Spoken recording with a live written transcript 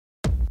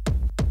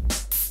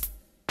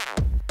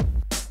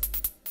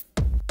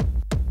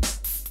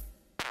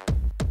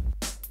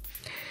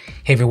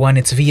Hey everyone,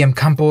 it's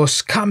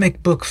vmcampos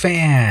Comic Book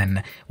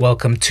Fan.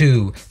 Welcome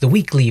to the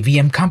weekly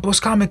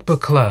vmcampos Comic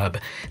Book Club.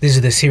 This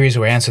is the series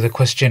where I answer the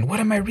question, what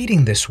am I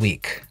reading this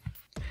week?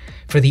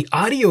 For the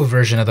audio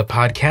version of the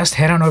podcast,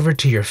 head on over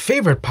to your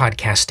favorite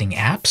podcasting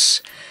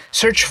apps,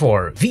 search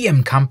for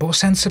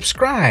vmcampos and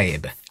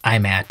subscribe.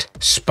 I'm at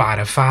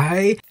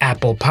Spotify,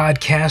 Apple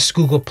Podcasts,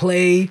 Google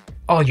Play,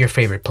 all your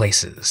favorite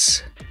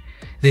places.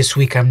 This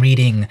week I'm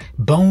reading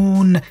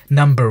Bone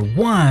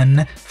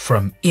 #1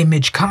 from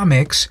Image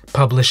Comics,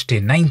 published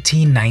in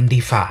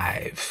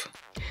 1995.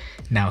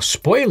 Now,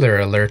 spoiler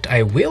alert,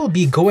 I will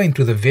be going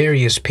through the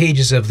various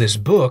pages of this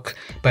book,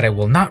 but I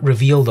will not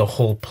reveal the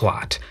whole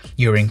plot.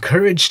 You're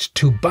encouraged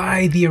to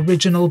buy the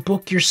original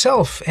book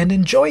yourself and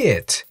enjoy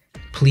it.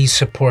 Please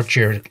support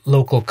your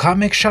local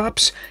comic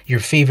shops, your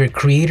favorite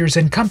creators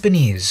and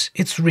companies.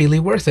 It's really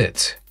worth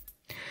it.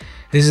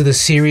 This is the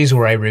series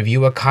where I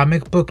review a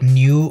comic book,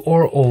 new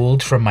or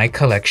old, from my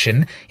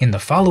collection in the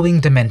following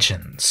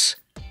dimensions: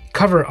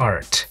 cover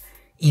art,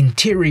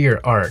 interior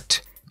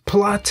art,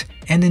 plot,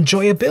 and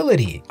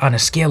enjoyability on a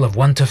scale of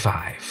 1 to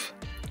 5.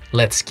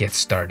 Let's get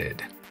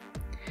started.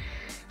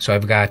 So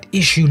I've got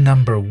issue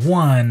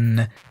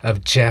 #1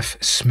 of Jeff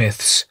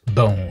Smith's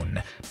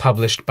Bone,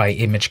 published by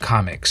Image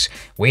Comics.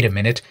 Wait a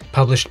minute,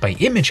 published by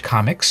Image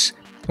Comics?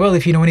 Well,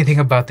 if you know anything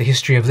about the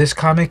history of this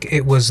comic,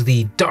 it was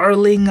the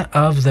darling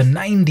of the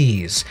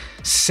 90s,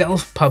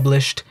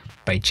 self-published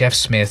by Jeff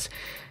Smith,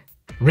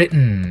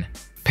 written,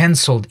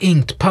 penciled,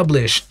 inked,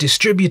 published,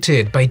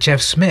 distributed by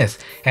Jeff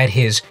Smith at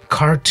his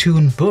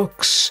Cartoon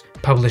Books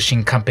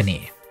publishing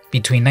company.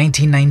 Between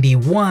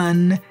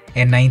 1991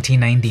 and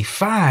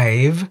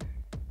 1995,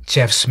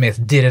 Jeff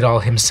Smith did it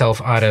all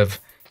himself out of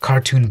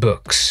Cartoon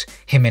Books,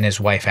 him and his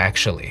wife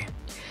actually.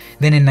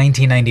 Then in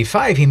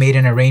 1995, he made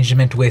an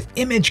arrangement with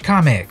Image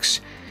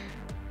Comics.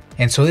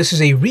 And so this is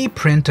a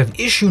reprint of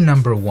issue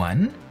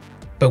 #1,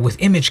 but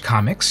with Image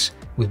Comics,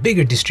 with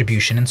bigger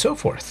distribution and so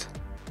forth.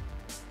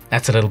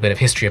 That's a little bit of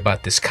history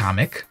about this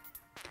comic.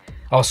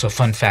 Also,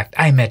 fun fact,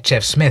 I met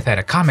Jeff Smith at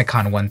a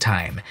Comic-Con one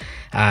time.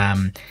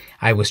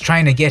 I was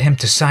trying to get him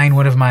to sign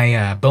one of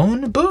my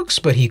Bone books,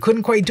 but he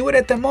couldn't quite do it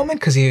at the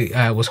moment because he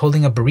was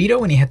holding a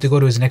burrito and he had to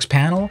go to his next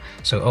panel.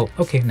 So,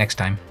 okay, next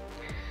time.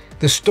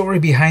 The story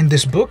behind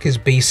this book is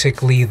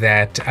basically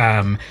that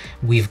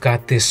we've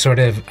got this sort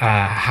of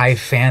high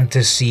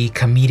fantasy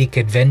comedic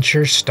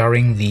adventure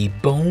starring the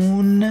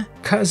Bone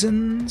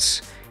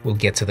cousins. We'll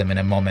get to them in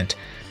a moment.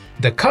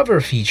 The cover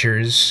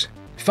features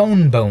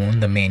Phone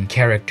Bone, the main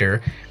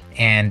character,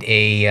 and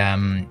a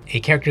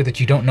character that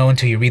you don't know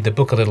until you read the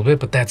book a little bit,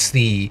 but that's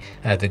the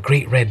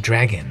Great Red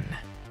Dragon.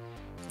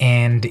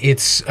 And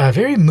it's a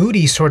very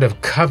moody sort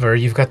of cover.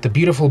 You've got the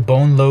beautiful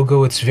Bone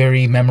logo. It's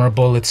very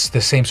memorable. It's the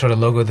same sort of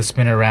logo that's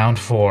been around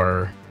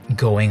for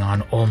going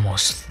on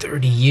almost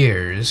 30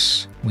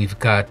 years. We've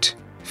got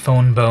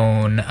Phone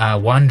Bone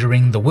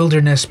wandering the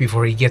wilderness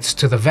before he gets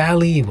to the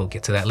valley. We'll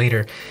get to that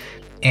later.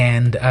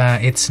 And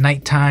it's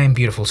nighttime,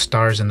 beautiful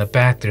stars in the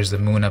back. There's the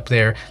moon up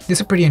there. It's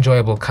a pretty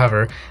enjoyable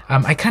cover.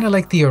 I kind of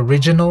like the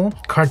original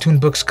Cartoon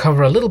Books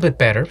cover a little bit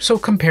better. So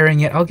comparing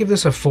it, I'll give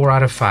this a 4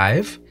 out of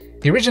 5.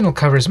 The original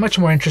cover is much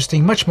more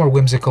interesting, much more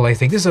whimsical, I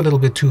think. This is a little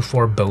bit too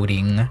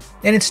foreboding.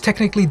 And it's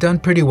technically done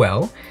pretty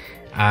well.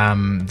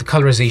 The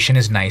colorization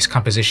is nice,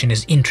 composition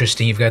is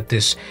interesting. You've got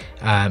this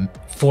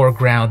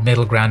foreground,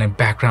 middle ground, and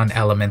background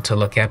element to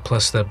look at,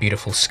 plus the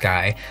beautiful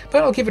sky.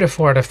 But I'll give it a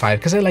 4 out of 5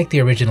 because I like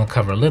the original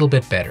cover a little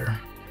bit better.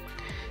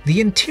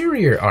 The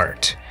interior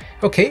art.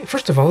 Okay,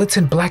 first of all, it's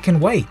in black and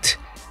white.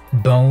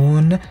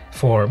 Bone,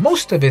 for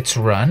most of its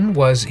run,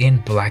 was in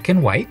black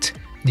and white.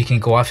 You can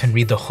go off and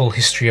read the whole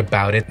history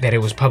about it, that it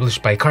was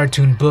published by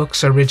Cartoon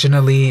Books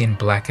originally in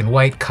black and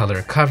white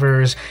color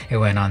covers. It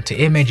went on to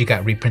Image, it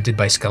got reprinted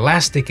by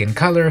Scholastic in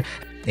color.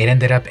 It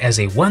ended up as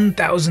a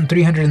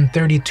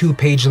 1,332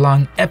 page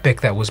long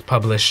epic that was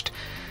published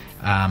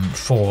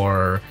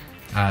for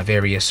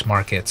various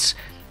markets.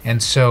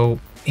 And so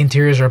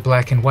interiors are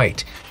black and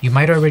white. You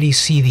might already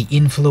see the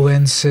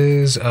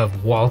influences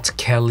of Walt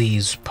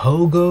Kelly's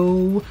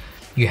Pogo.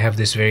 You have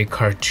this very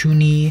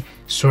cartoony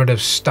sort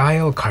of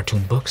style.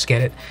 Cartoon Books,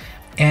 get it?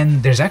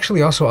 And there's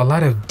actually also a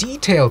lot of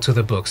detail to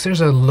the books. There's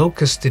a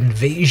locust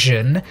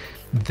invasion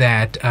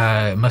that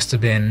must have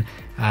been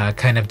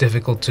kind of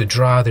difficult to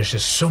draw. There's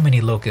just so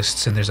many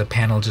locusts, and there's a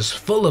panel just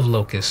full of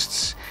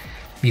locusts.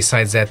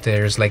 Besides that,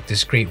 there's like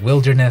this great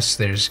wilderness.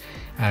 There's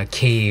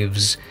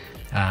caves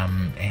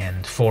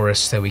and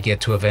forests that we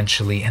get to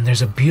eventually, and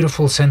there's a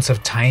beautiful sense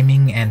of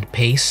timing and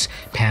pace.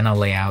 Panel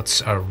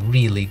layouts are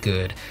really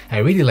good. I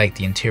really like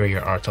the interior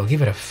art. I'll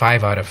give it a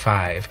 5 out of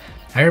 5.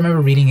 I remember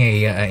reading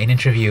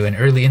an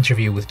early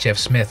interview with Jeff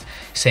Smith,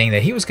 saying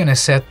that he was going to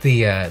set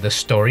the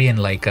story in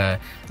like a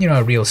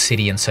real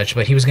city and such,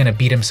 but he was going to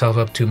beat himself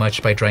up too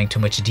much by drawing too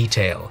much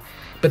detail.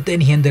 But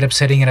then he ended up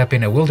setting it up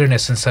in a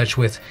wilderness and such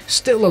with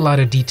still a lot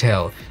of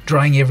detail,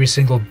 drawing every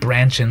single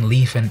branch and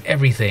leaf and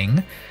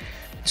everything.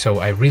 So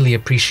I really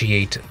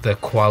appreciate the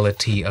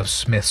quality of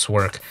Smith's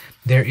work.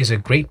 There is a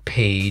great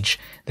page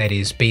that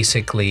is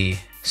basically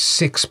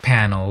 6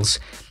 panels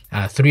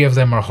 3 of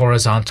them are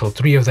horizontal,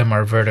 3 of them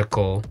are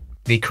vertical.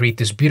 They create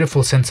this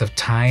beautiful sense of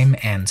time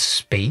and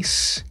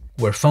space,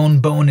 where Phone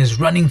Bone is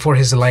running for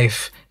his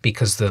life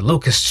because the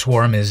locust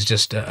swarm is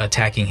just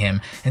attacking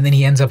him, and then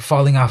he ends up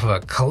falling off of a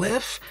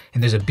cliff,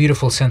 and there's a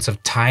beautiful sense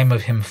of time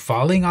of him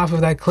falling off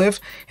of that cliff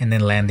and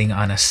then landing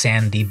on a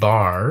sandy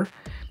bar,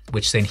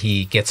 which then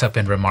he gets up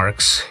and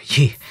remarks,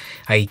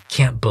 I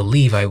can't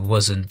believe I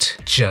wasn't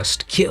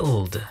just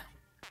killed.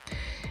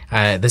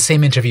 The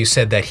same interview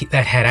said that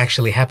that had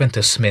actually happened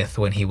to Smith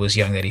when he was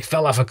young, that he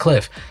fell off a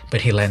cliff,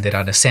 but he landed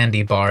on a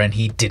sandy bar and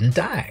he didn't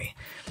die.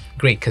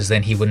 Great, because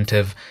then he wouldn't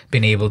have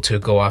been able to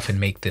go off and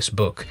make this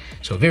book.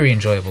 So very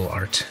enjoyable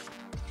art.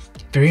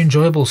 Very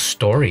enjoyable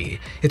story.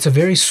 It's a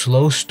very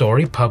slow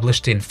story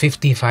published in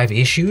 55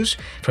 issues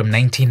from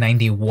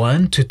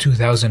 1991 to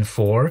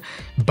 2004,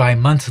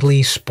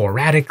 bi-monthly,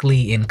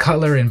 sporadically, in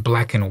color, in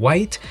black and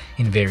white,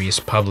 in various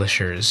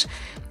publishers.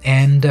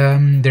 And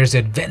there's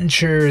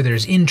adventure,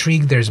 there's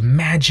intrigue, there's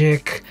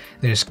magic,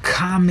 there's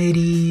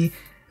comedy,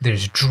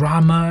 there's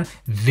drama.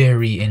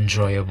 Very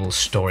enjoyable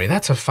story.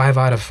 That's a 5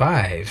 out of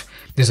 5.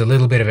 There's a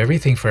little bit of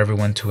everything for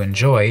everyone to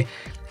enjoy.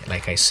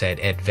 Like I said,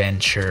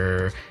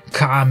 adventure,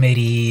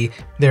 comedy.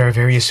 There are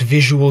various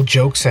visual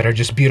jokes that are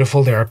just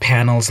beautiful. There are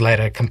panels that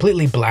are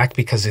completely black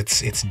because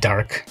it's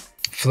dark.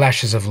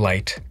 Flashes of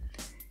light.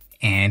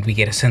 And we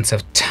get a sense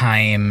of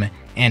time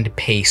and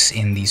pace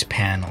in these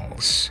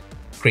panels.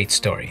 Great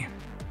story.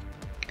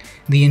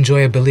 The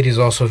enjoyability is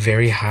also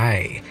very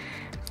high.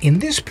 In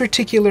this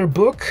particular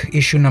book,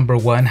 issue number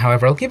 1,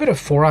 however, I'll give it a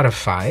 4 out of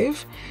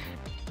 5.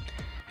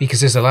 Because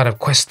there's a lot of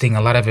questing,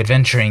 a lot of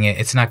adventuring.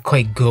 It's not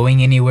quite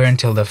going anywhere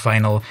until the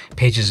final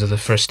pages of the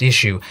first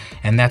issue.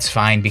 And that's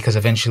fine because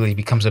eventually it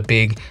becomes a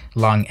big,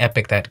 long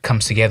epic that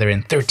comes together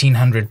in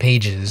 1,300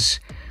 pages.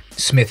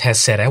 Smith has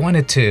said, I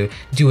wanted to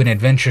do an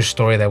adventure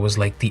story that was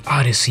like the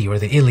Odyssey or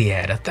the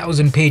Iliad,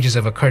 1,000 pages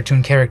of a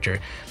cartoon character.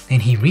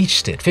 And he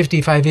reached it.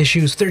 55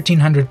 issues,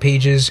 1,300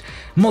 pages,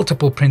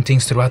 multiple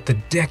printings throughout the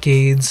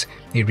decades.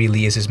 It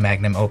really is his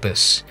magnum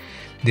opus.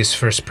 This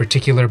first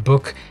particular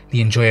book,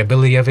 the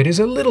enjoyability of it is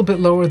a little bit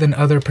lower than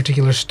other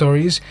particular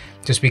stories,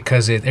 just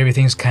because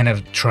everything's kind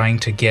of trying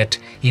to get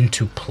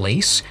into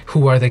place.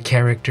 Who are the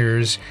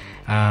characters?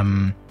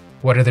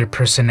 What are their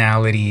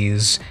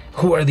personalities?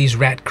 Who are these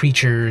rat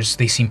creatures?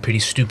 They seem pretty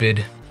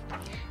stupid.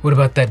 What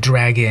about that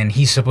dragon?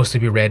 He's supposed to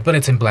be red, but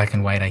it's in black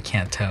and white, I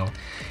can't tell.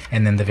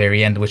 And then the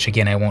very end, which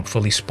again I won't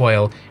fully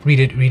spoil, read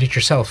it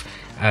yourself.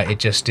 It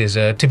just is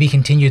a to be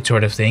continued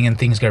sort of thing, and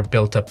things get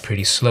built up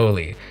pretty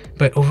slowly.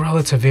 But overall,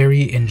 it's a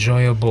very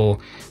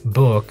enjoyable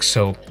book,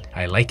 so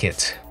I like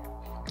it.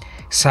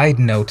 Side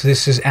note,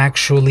 this is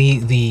actually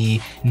the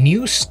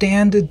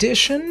Newsstand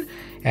edition,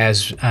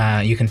 as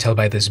you can tell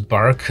by this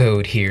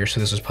barcode here. So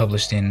this was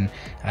published in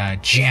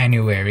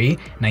January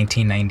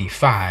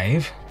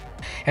 1995.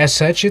 As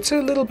such, it's a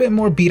little bit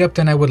more beat up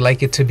than I would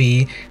like it to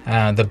be.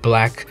 The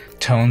black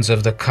tones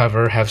of the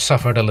cover have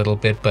suffered a little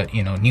bit, but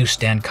you know,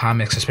 Newsstand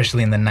comics,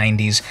 especially in the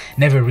 90s,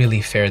 never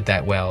really fared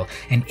that well.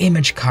 And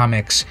Image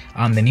comics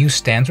on the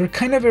newsstands were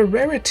kind of a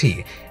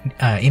rarity.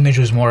 Image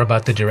was more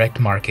about the direct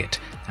market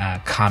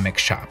comic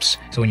shops.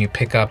 So when you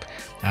pick up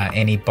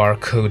any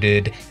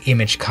barcoded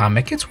Image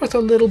comic, it's worth a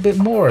little bit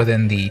more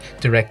than the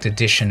direct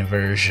edition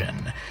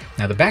version.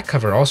 Now the back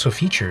cover also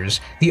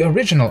features the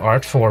original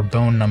art for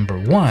Bone number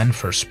 1,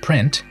 first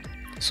print,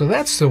 so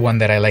that's the one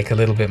that I like a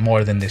little bit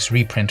more than this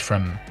reprint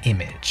from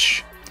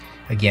Image.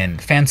 Again,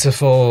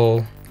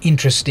 fanciful,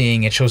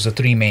 interesting, it shows the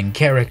 3 main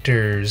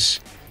characters,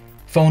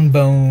 Phone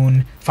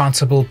Bone,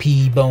 Fonsible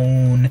P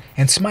Bone,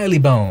 and Smiley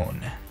Bone,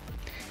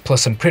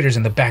 plus some critters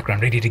in the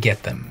background ready to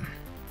get them.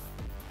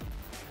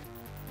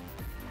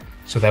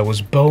 So that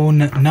was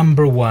Bone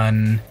number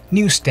 1,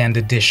 Newsstand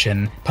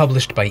edition,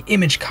 published by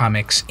Image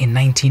Comics in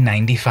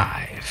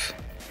 1995.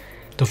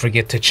 Don't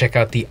forget to check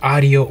out the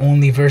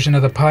audio-only version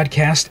of the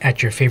podcast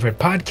at your favorite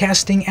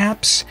podcasting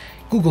apps: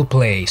 Google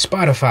Play,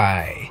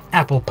 Spotify,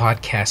 Apple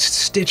Podcasts,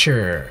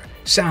 Stitcher,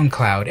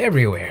 SoundCloud,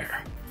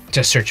 everywhere.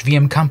 Just search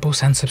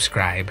vmcampos and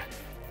subscribe.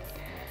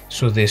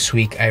 So this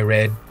week I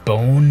read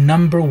Bone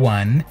number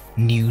 1,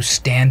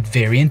 Newsstand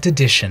variant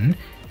edition,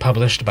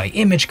 published by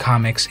Image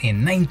Comics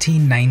in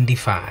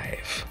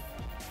 1995.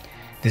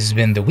 This has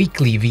been the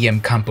weekly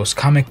VM Campos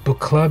Comic Book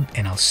Club,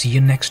 and I'll see you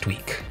next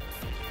week.